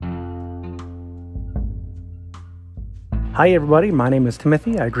Hi everybody, my name is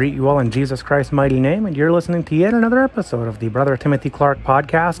Timothy. I greet you all in Jesus Christ's mighty name, and you're listening to yet another episode of the Brother Timothy Clark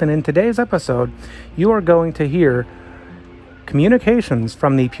podcast. And in today's episode, you are going to hear communications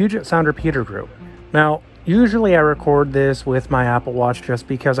from the Puget Sound repeater group. Now, usually I record this with my Apple Watch just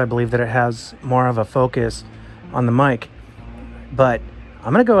because I believe that it has more of a focus on the mic. But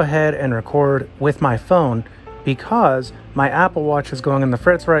I'm going to go ahead and record with my phone because my Apple Watch is going on the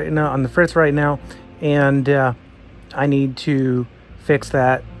fritz right now, and I need to fix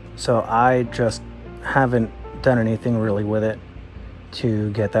that, so I just haven't done anything really with it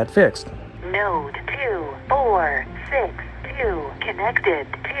to get that fixed. Node 2462 connected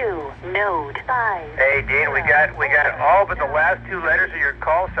to node 5. Hey Dean, we got all but the last two letters of your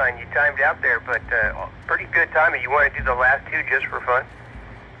call sign. You timed out there, but pretty good timing. You want to do the last two just for fun?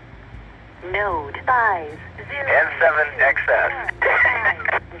 Node 50 N7XS.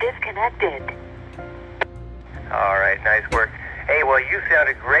 disconnected. All right, nice work. Hey, well, you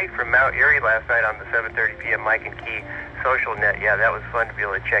sounded great from Mount Erie last night on the 7:30 p.m. Mike and Key social net. Yeah, that was fun to be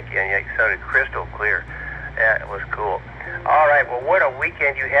able to check you in. Yeah, you sounded crystal clear. That was cool. All right, well, what a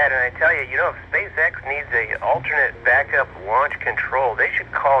weekend you had. And I tell you, if SpaceX needs a alternate backup launch control, they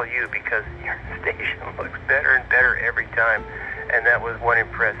should call you because your station looks better and better every time. And that was one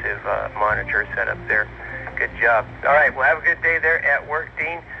impressive monitor setup there. Good job. All right, well, have a good day there at work,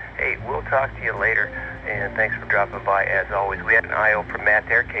 Dean. Hey, we'll talk to you later, and thanks for dropping by as always. We had an IO from Matt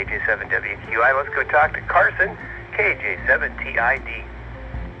there, KJ7WQI. Let's go talk to Carson, KJ7TID.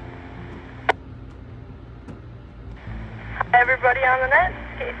 Hi everybody on the net,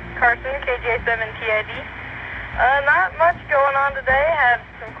 Carson, KJ7TID. Not much going on today. Had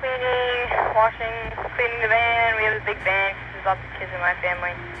some cleaning, cleaning the van. We have a big van because there's lots of kids in my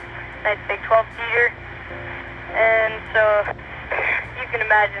family. Nice big 12-seater. And so you can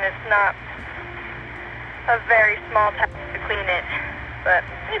imagine it's not a very small task to clean it, but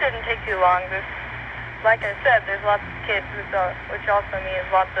it didn't take too long. Like I said, there's lots of kids, which also means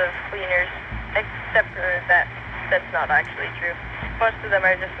lots of cleaners, except for that's not actually true. Most of them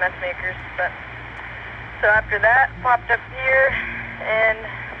are just mess makers. But so after that, popped up here, and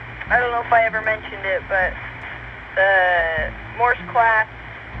I don't know if I ever mentioned it, but the Morse class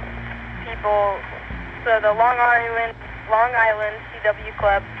people, so the Long Island CW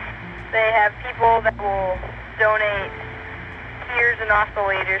Club, they have people that will donate keys and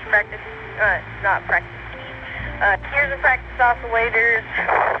oscillators, keys and practice oscillators.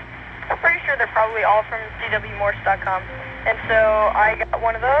 I'm pretty sure they're probably all from cwmorse.com. And so I got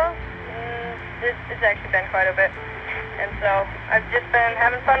one of those, and it's actually been quite a bit. And so I've just been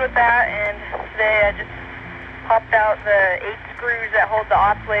having fun with that, and today I just popped out the 8 screws that hold the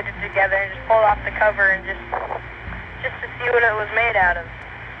oscillator together and just pulled off the cover and just to see what it was made out of.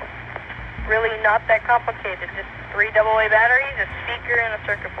 Really not that complicated, just 3 AA batteries, a speaker, and a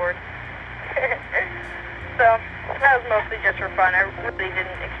circuit board. So that was mostly just for fun. I really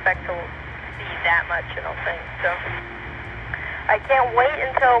didn't expect to see that much, I don't think. So I can't wait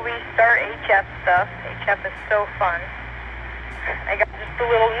until we start HF stuff. HF is so fun. I got just a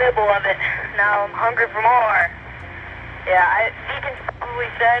little nibble of it. Now I'm hungry for more. Yeah, Deacon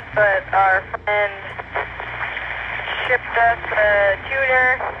probably said, but our friend shipped us a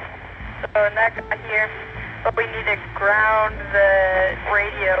tuner, so that got here. But we need to ground the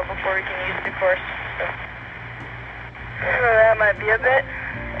radio before we can use it, of course. So that might be a bit.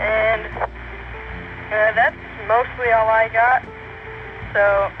 And that's mostly all I got.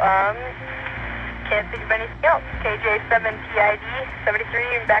 So, can't think of anything else. KJ7TID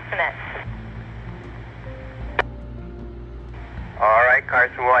 73 and back to net. All right,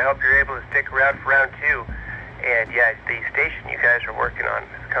 Carson. Well, I hope you're able to stick around for round 2. And yeah, the station you guys are working on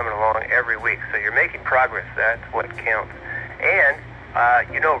is coming along every week, so you're making progress. That's what counts. And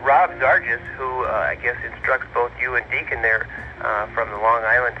Rob Zargis, who I guess instructs both you and Deacon there from the Long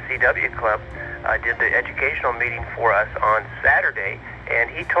Island CW Club, did the educational meeting for us on Saturday, and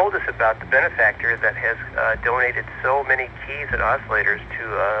he told us about the benefactor that has donated so many keys and oscillators to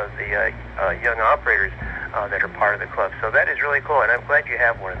the young operators that are part of the club. So that is really cool, and I'm glad you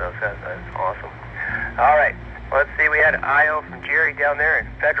have one of those. That's awesome. All right. Let's see, we had an IO from Jerry down there in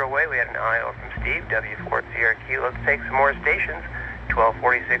Federal Way. We had an IO from Steve, W4CRQ. Let's take some more stations.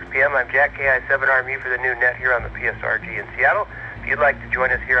 12:46 p.m. I'm Jack, KI7RMU for the new net here on the PSRG in Seattle. If you'd like to join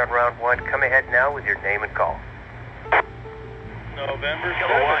us here on round 1, come ahead now with your name and call. November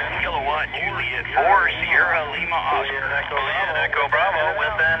Kilowatt Juliet 4 Sierra Lima Oscar. Juliet Echo Bravo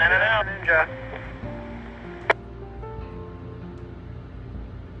with an in and out. Ninja.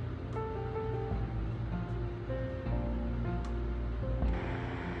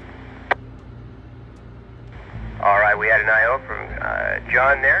 All right, we had an IO from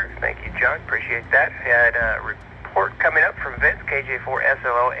John there. Thank you, John. Appreciate that. We had a report coming up from Vince,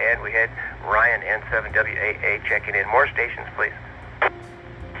 KJ4SLO, and we had Ryan, N7WAA, checking in. More stations, please.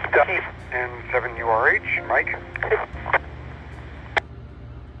 Steve, N7URH, Mike.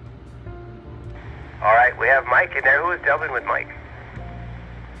 All right, we have Mike in there. Who is Dublin with Mike?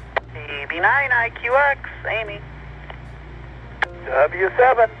 DB9IQX, Amy.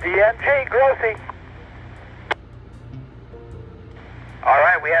 W7, DMG, Grossy. All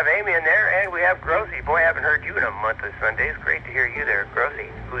right, we have Amy in there, and we have Grossy. Boy, I haven't heard you in a month of Sundays. Great to hear you there, Grossy.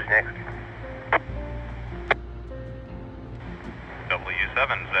 Who's next?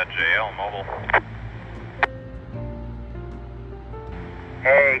 W7, ZJL, mobile.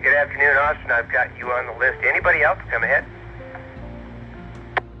 Hey, good afternoon, Austin. I've got you on the list. Anybody else? Come ahead.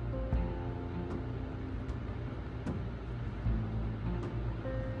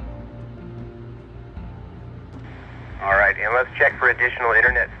 All right, and let's check for additional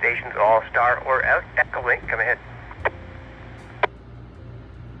internet stations, All-Star or Echolink. Come ahead.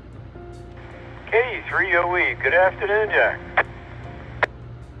 K3OE, good afternoon, Jack.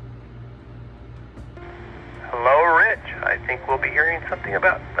 Hello, Rich. I think we'll be hearing something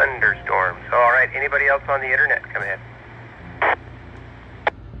about thunderstorms. All right, anybody else on the internet? Come ahead.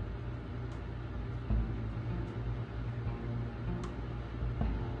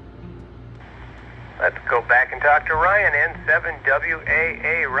 Let's go back and talk to Ryan,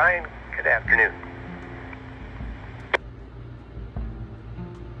 N7WAA. Ryan, good afternoon.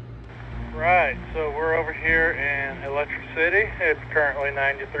 Right, so we're over here in Electric City. It's currently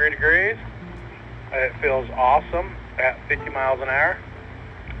 93 degrees. It feels awesome at 50 miles an hour.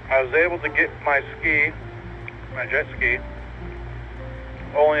 I was able to get my jet ski,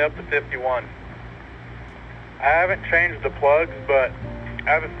 only up to 51. I haven't changed the plugs, but I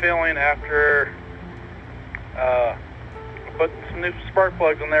have a feeling after putting some new spark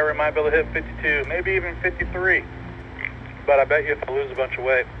plugs in there, we might be able to hit 52, maybe even 53. But I bet you if I lose a bunch of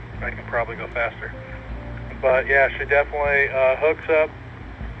weight, I can probably go faster. But yeah, she definitely hooks up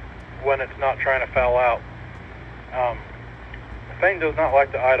when it's not trying to foul out. The thing does not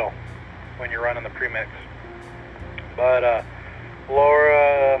like to idle when you're running the premix. But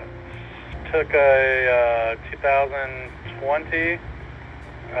Laura took a 2020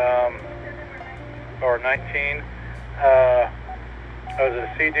 or 19. Was it a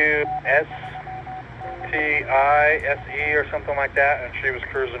Sea-Doo STI-SE or something like that, and she was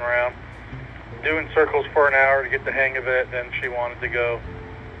cruising around doing circles for an hour to get the hang of it. Then she wanted to go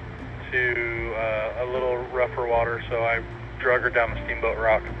to a little rougher water, so I drug her down the Steamboat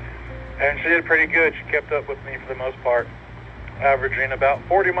Rock, and she did pretty good. She kept up with me for the most part, averaging about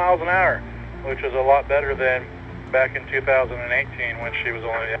 40 miles an hour, which is a lot better than back in 2018 when she was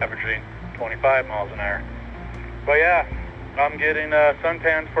only averaging 25 miles an hour. But yeah, I'm getting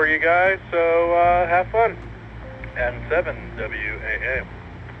suntans for you guys, so have fun. N7WAA.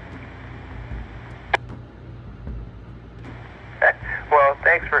 Well,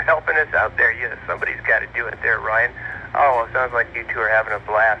 thanks for helping us out there. Yes, somebody's got to do it there, Ryan. Oh, well, it sounds like you two are having a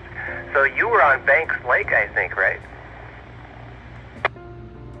blast. So you were on Banks Lake, I think, right?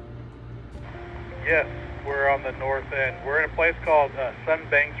 Yes, we're on the north end. We're in a place called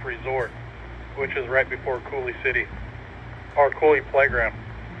Sunbanks Resort, which is right before Cooley City, or Cooley Playground.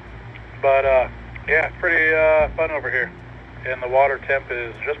 But yeah, pretty fun over here, and the water temp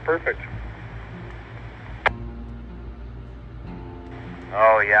is just perfect.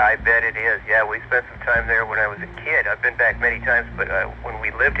 Oh, yeah, I bet it is. Yeah, we spent some time there when I was a kid. I've been back many times, but when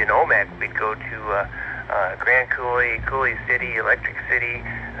we lived in Omak, we'd go to Grand Cooley, Cooley City, Electric City,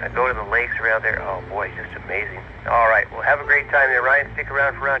 go to the lakes around there. Oh, boy, just amazing. All right, well, have a great time there, Ryan. Stick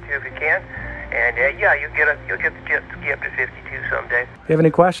around for round two if you can. And, yeah, you'll get the jet ski up to 52 someday. If you have any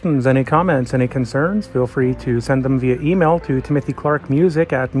questions, any comments, any concerns, feel free to send them via email to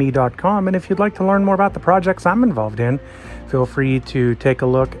timothyclarkmusic@me.com. And if you'd like to learn more about the projects I'm involved in, feel free to take a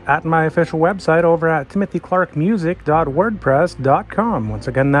look at my official website over at timothyclarkmusic.wordpress.com. Once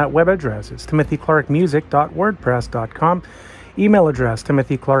again, that web address is timothyclarkmusic.wordpress.com. Email address,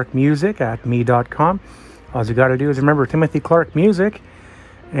 timothyclarkmusic@me.com. All you got to do is remember Timothy Clark Music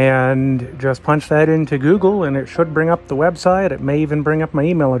and just punch that into Google, and it should bring up the website. It may even bring up my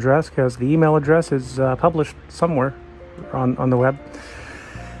email address, because the email address is published somewhere on the web,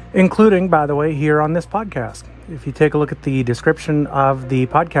 including, by the way, here on this podcast. If you take a look at the description of the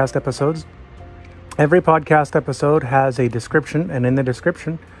podcast episodes, every podcast episode has a description, and in the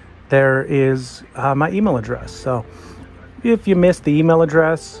description there is my email address. So if you missed the email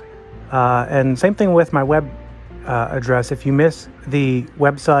address, and same thing with my web address, if you miss the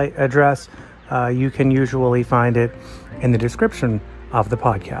website address, you can usually find it in the description of the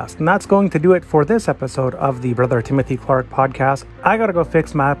podcast. And that's going to do it for this episode of the Brother Timothy Clark podcast. I gotta go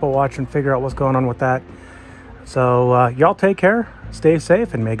fix my Apple Watch and figure out what's going on with that. So y'all take care, stay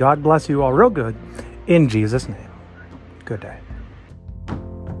safe, and may God bless you all real good in Jesus' name. Good day.